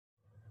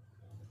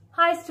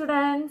Hi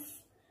students.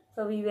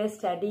 So we were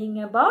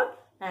studying about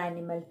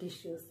animal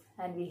tissues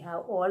and we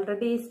have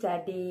already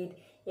studied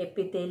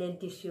epithelial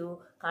tissue,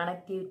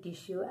 connective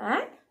tissue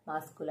and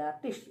muscular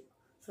tissue.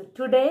 So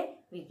today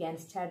we can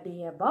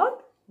study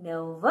about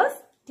nervous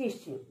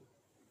tissue.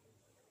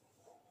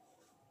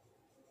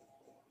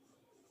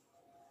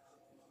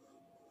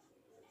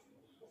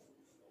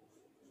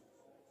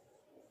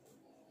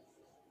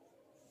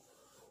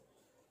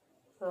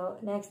 So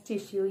next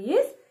tissue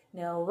is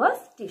nervous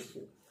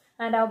tissue.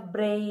 And our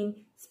brain,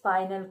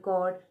 spinal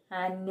cord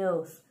and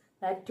nerves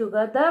that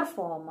together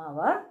form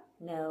our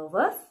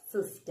nervous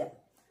system.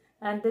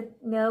 And the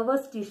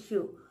nervous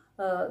tissue,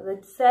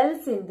 the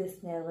cells in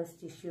this nervous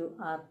tissue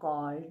are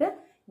called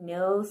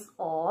nerves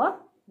or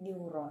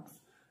neurons.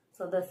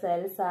 So the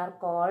cells are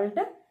called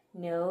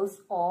nerves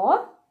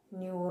or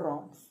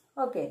neurons.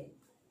 Okay.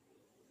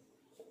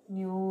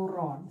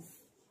 Neurons.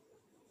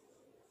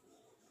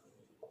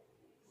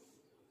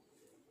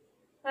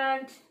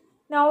 And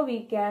now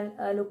we can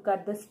look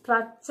at the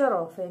structure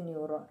of a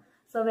neuron.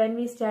 So when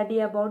we study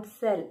about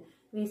cell,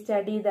 we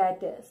study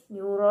that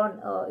neuron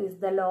is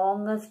the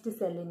longest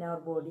cell in our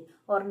body,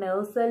 or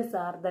nerve cells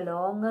are the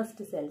longest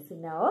cells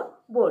in our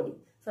body.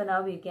 So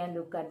now we can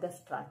look at the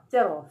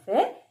structure of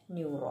a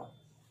neuron.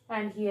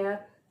 And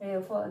here there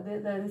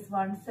is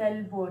one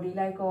cell body,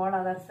 like all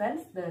other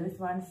cells, there is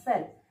one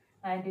cell.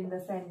 And in the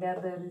center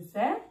there is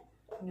a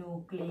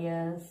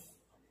nucleus.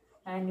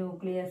 And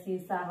nucleus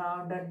is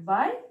surrounded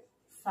by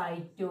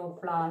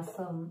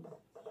cytoplasm.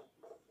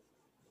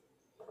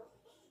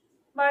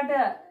 But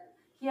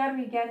here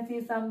we can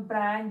see some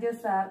branches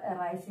are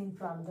arising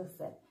from the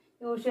cell.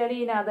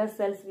 Usually in other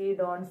cells we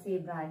don't see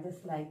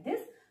branches like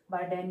this,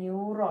 but a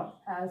neuron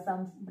has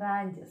some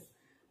branches.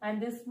 And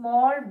these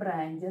small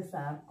branches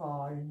are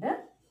called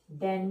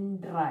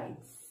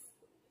dendrites.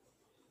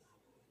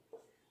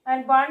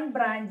 And one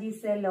branch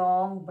is a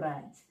long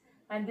branch.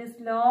 And this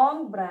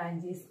long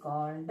branch is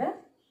called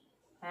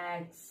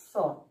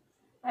axon.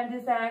 And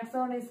this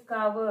axon is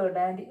covered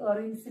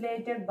or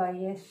insulated by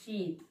a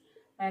sheath.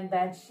 And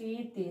that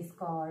sheath is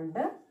called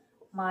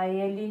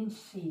myelin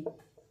sheath.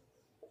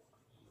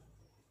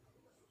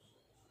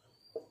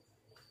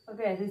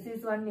 Okay, this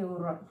is one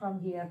neuron from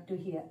here to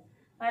here.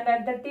 And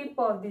at the tip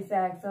of this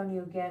axon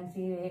you can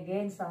see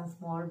again some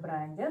small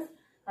branches.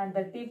 And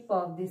the tip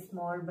of this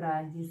small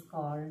branch is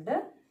called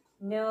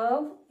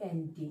nerve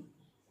ending.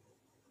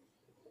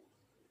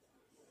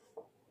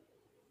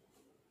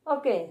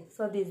 Okay,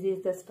 so this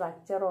is the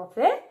structure of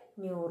a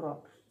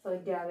neuron. So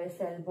it has a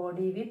cell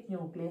body with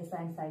nucleus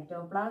and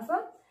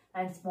cytoplasm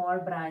and small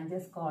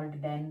branches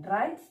called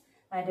dendrites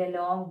and a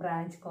long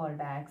branch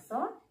called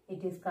axon.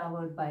 It is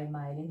covered by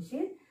myelin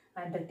sheath,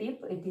 and the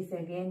tip, it is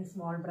again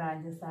small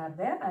branches are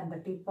there, and the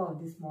tip of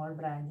the small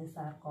branches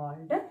are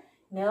called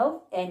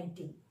nerve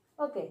ending.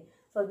 Okay,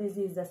 so this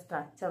is the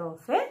structure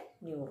of a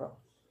neuron.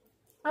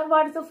 And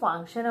what is the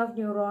function of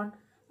neuron?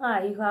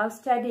 You have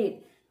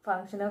studied.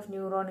 Function of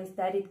neuron is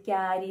that it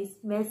carries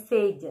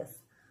messages.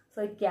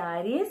 So it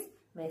carries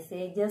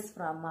messages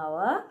from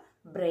our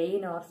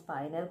brain or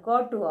spinal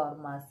cord to our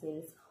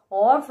muscles,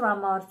 or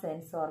from our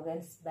sense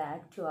organs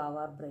back to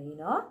our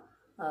brain or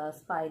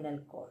spinal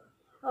cord.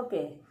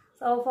 Okay.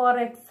 So for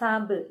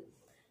example,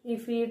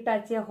 if we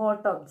touch a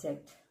hot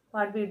object,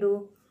 what we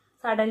do?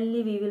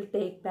 Suddenly we will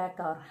take back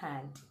our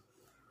hand.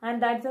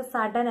 And that's a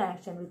sudden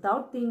action.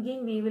 Without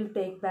thinking, we will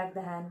take back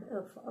the hand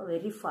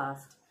very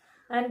fast.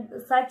 And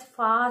such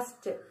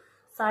fast,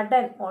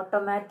 sudden,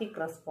 automatic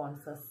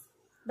responses,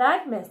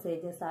 that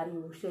messages are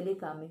usually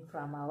coming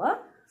from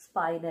our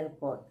spinal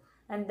cord.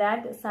 And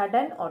that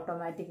sudden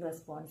automatic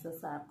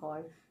responses are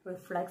called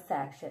reflex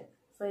action.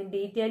 So in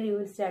detail you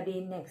will study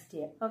in next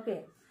year.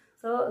 Okay.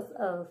 So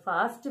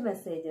fast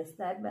messages,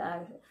 that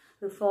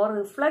for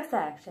reflex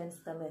actions,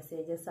 the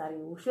messages are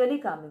usually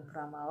coming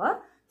from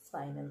our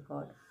spinal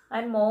cord.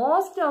 And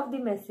most of the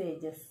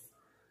messages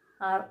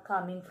are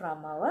coming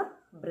from our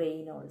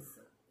brain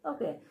also.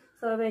 Okay,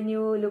 so when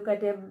you look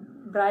at a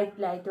bright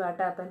light, what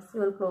happens? You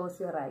will close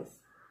your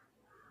eyes.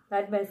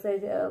 That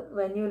message,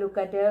 when you look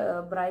at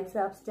a bright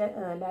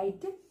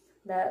light,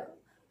 the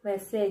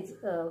message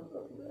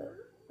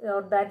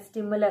or that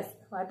stimulus,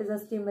 what is a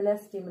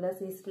stimulus?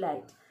 Stimulus is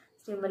light.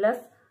 Stimulus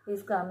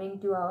is coming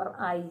to our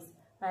eyes,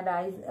 and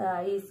eyes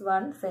is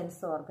one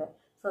sense organ.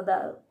 So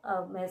the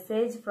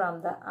message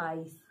from the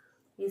eyes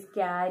is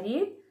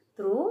carried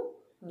through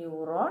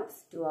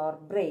neurons to our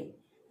brain,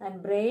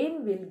 and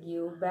brain will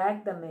give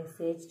back the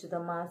message to the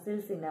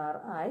muscles in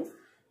our eyes,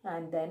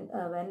 and then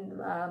when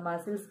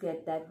muscles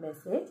get that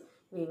message,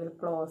 we will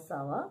close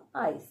our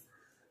eyes.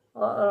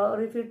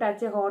 Or if you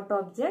touch a hot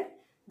object,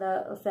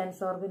 the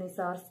sense organ is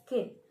our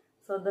skin.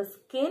 So the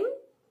skin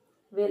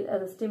will,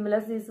 the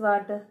stimulus is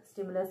what?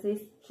 Stimulus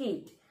is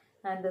heat,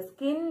 and the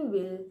skin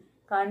will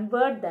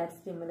convert that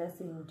stimulus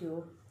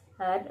into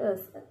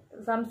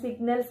some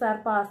signals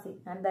are passing,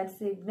 and that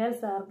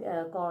signals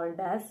are called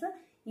as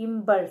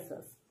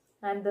impulses,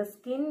 and the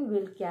skin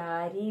will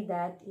carry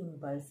that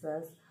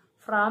impulses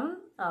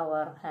from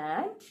our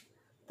hand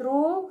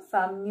through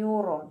some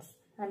neurons,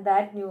 and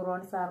that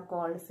neurons are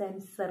called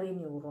sensory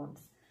neurons.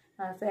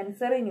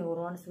 Sensory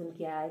neurons will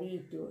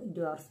carry it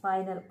into our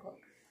spinal cord.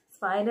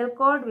 Spinal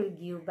cord will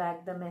give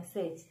back the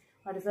message.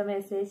 What is the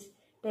message?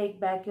 Take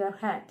back your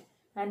hand.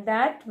 And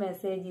that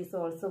message is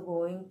also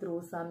going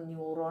through some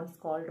neurons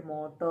called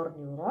motor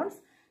neurons.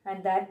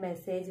 And that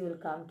message will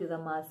come to the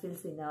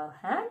muscles in our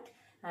hand.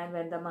 And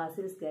when the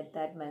muscles get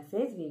that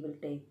message, we will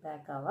take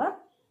back our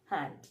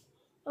hand.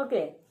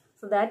 Okay.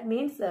 So that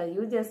means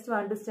you just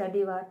want to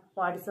study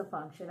what is the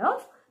function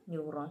of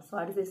neurons.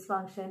 What is its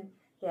function?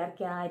 They are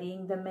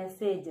carrying the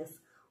messages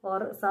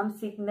or some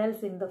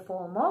signals in the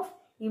form of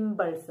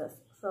impulses.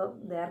 So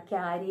they are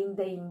carrying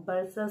the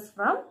impulses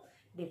from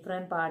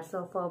different parts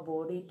of our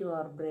body to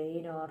our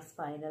brain or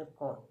spinal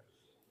cord.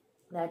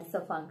 That is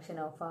the function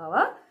of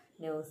our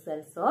nerve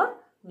cells or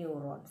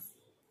neurons.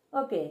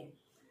 Okay.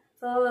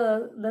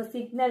 So the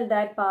signal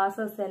that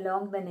passes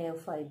along the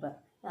nerve fiber,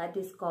 that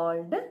is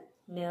called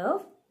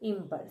nerve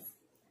impulse.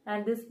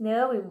 And this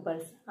nerve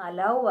impulse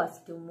allow us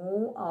to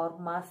move our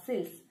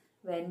muscles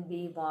when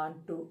we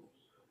want to.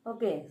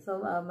 Okay, so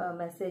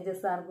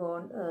messages are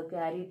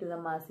carried to the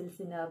muscles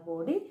in our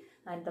body,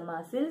 and the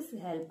muscles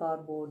help our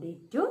body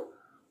to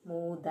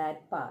move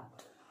that part.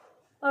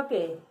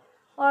 Okay,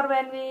 or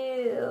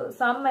when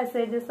some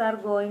messages are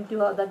going to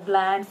the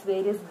glands,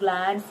 various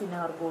glands in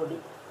our body.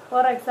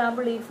 For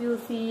example, if you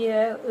see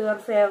your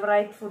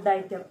favorite food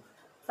item,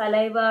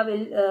 saliva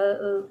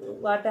will,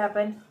 what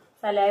happens?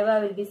 Saliva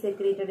will be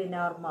secreted in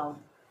our mouth.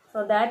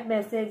 So that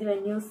message,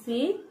 when you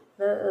see,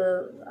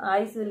 the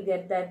eyes will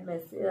get that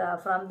message.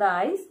 From the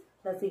eyes,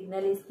 the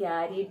signal is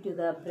carried to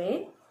the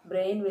brain.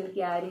 Brain will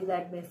carry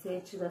that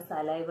message to the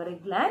salivary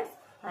glands,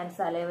 and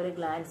salivary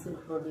glands will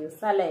produce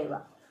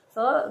saliva.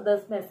 So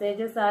those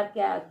messages are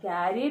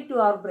carried to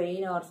our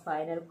brain or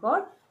spinal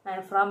cord,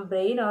 and from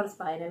brain or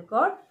spinal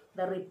cord,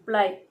 the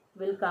reply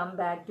will come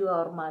back to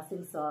our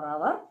muscles or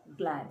our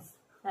glands.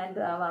 And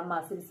our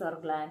muscles or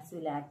glands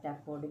will act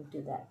according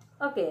to that.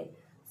 Okay.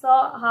 So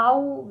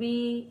how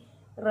we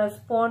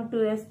respond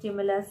to a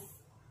stimulus?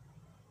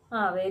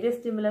 Various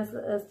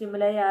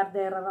stimuli are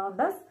there around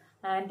us,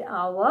 and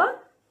our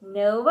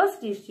nervous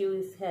tissue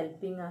is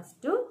helping us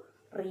to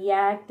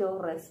react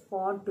or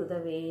respond to the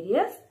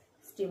various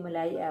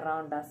stimuli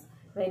around us.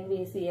 When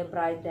we see a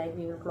bright light,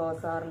 we will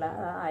close our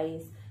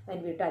eyes.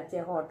 When we touch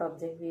a hot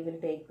object, we will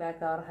take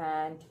back our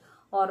hand.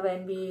 Or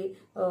when we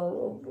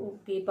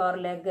keep our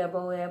leg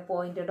above a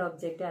pointed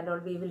object and all,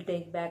 we will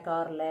take back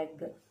our leg.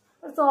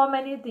 So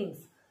many things.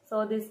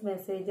 So these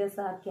messages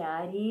are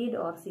carried,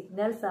 or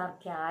signals are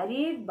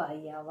carried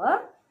by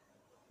our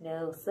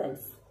nerve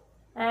cells.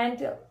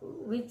 And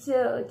which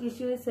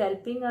tissue is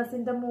helping us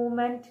in the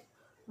movement?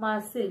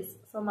 Muscles.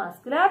 So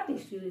muscular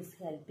tissue is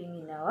helping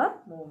in our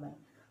movement.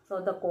 So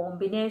the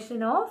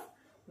combination of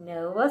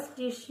nervous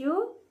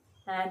tissue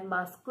and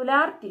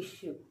muscular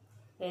tissue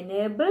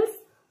enables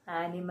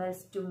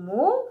animals to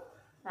move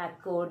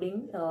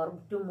according or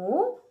to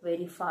move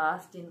very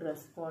fast in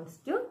response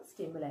to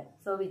stimuli.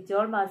 So which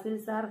all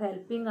muscles are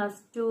helping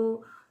us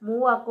to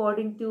move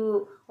according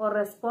to or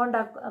respond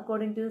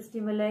according to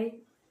stimuli?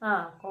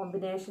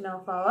 Combination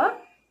of our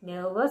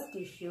nervous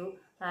tissue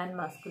and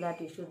muscular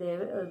tissue. They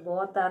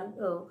both are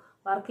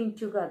working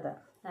together,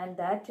 and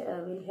that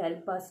will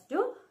help us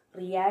to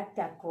react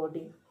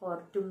according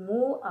or to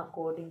move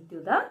according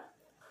to the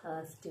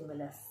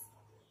stimulus.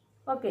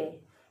 Okay.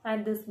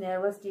 And this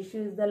nervous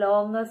tissue is the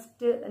longest,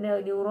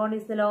 neuron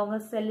is the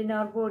longest cell in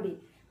our body,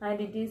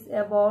 and it is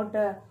about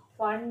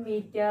 1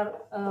 meter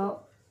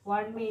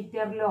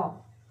long.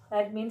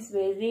 That means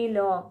very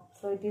long.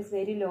 So it is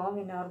very long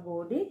in our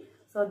body.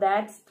 So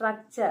that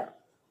structure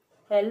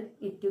helps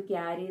it to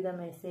carry the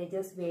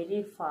messages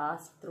very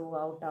fast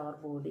throughout our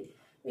body.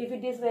 If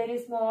it is very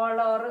small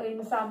or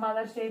in some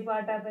other shape,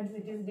 what happens?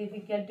 It is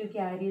difficult to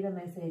carry the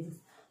messages,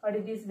 but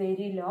it is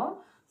very long.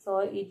 So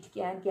it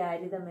can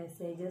carry the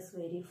messages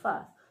very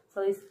fast.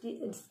 So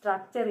its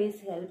structure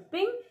is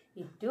helping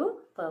it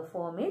to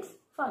perform its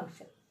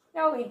function.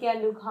 Now we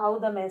can look how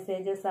the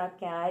messages are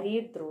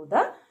carried through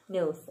the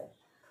nerve cell.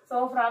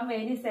 So from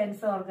any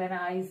sense organ,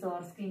 eyes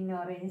or skin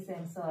or any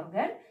sense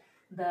organ,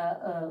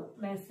 the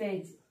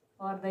message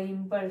or the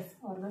impulse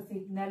or the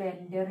signal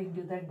enter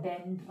into the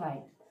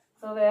dendrite.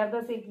 So where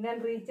the signal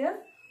reaches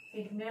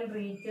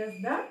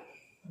the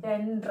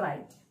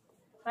dendrite.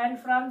 And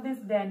from this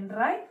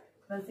dendrite,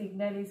 the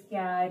signal is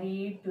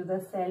carried to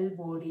the cell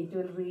body. It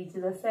will reach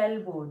the cell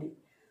body.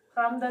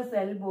 From the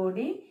cell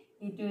body,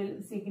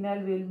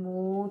 signal will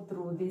move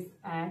through this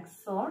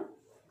axon,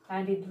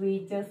 and it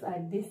reaches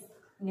at this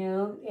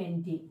nerve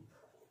ending.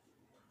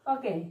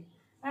 Okay,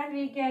 and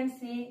we can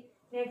see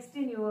next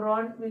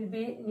neuron will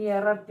be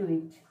nearer to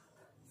it.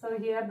 So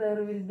here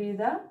there will be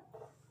the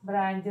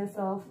branches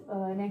of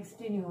next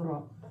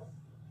neuron.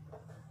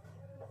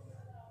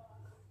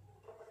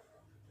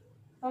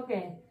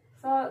 Okay.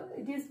 So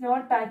it is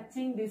not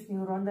touching this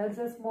neuron. There is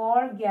a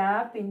small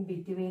gap in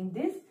between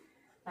this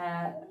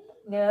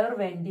nerve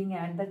ending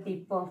and the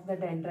tip of the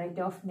dendrite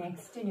of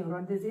next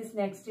neuron. This is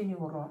next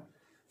neuron.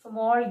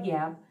 Small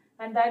gap.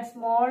 and that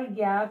small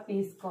gap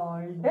is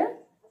called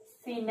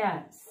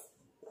synapse.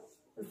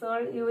 So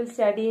you will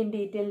study in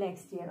detail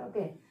next year.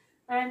 Okay.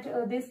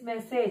 And this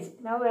message,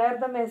 now where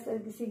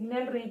the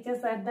signal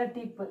reaches at the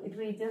tip, it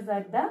reaches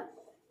at the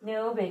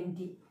nerve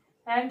ending.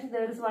 And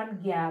there is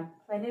one gap.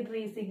 When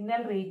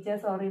signal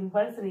reaches or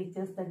impulse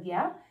reaches the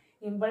gap,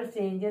 impulse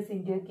changes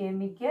into a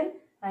chemical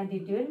and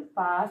it will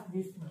pass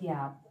this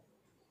gap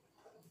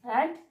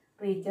and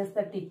reaches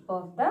the tip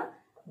of the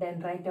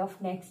dendrite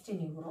of next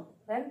neuron.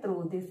 Then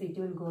through this it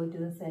will go to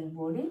the cell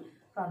body,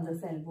 from the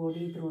cell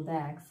body through the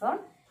axon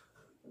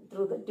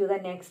to the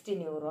next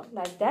neuron.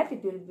 Like that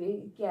it will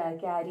be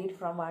carried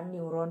from one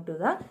neuron to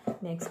the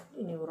next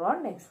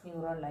neuron,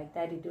 like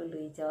that it will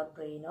reach our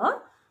brain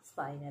or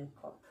spinal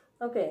cord.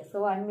 Okay,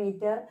 so 1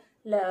 meter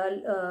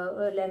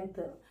length,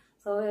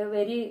 so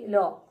very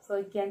long, so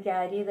it can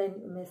carry the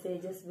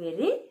messages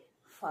very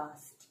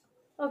fast.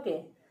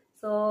 Okay,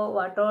 so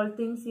what all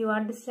things you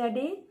want to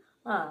study?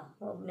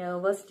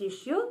 Nervous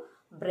tissue,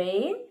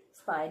 brain,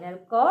 spinal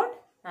cord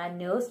and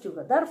nerves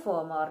together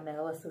form our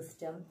nervous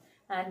system,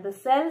 and the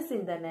cells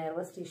in the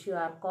nervous tissue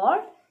are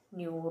called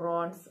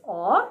neurons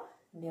or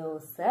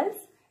nerve cells.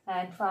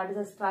 And what is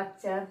the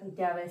structure? It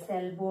have a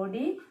cell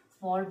body,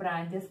 small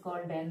branches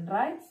called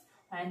dendrites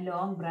and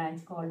long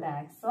branch called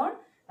axon,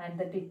 and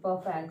the tip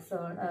of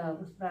axon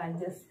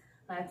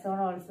axon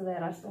also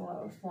there are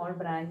small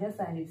branches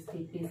and its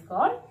tip is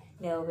called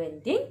nerve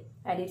ending,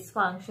 and its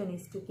function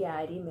is to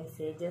carry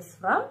messages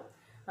from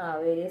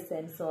various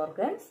sense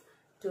organs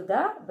to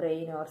the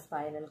brain or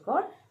spinal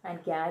cord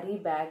and carry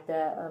back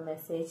the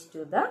message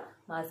to the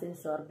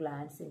muscles or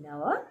glands in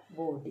our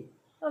body.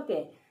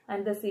 Okay,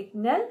 and the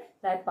signal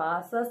that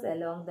passes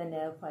along the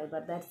nerve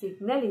fiber, that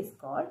signal is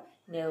called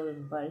nerve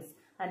impulse,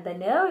 and the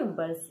nerve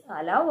impulse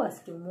allow us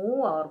to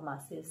move our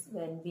muscles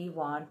when we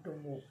want to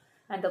move,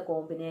 and the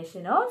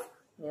combination of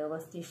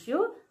nervous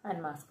tissue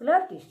and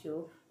muscular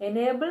tissue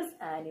enables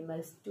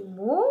animals to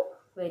move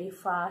very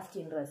fast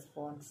in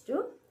response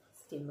to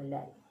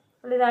stimuli.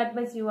 Only that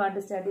much you want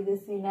to study, the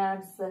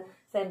synapse,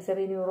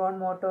 sensory neuron,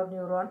 motor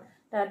neuron,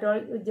 that all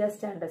you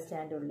just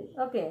understand only.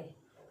 Okay,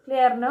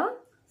 clear now?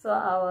 So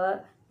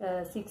our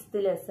 6th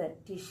lesson,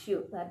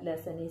 tissue, that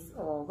lesson is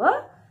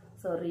over.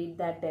 So read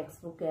that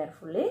textbook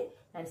carefully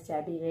and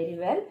study very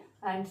well,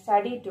 and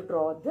study to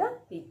draw the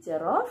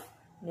picture of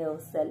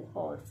nerve cell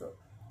also.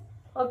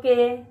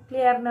 Okay,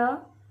 clear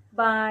now?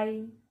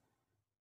 Bye.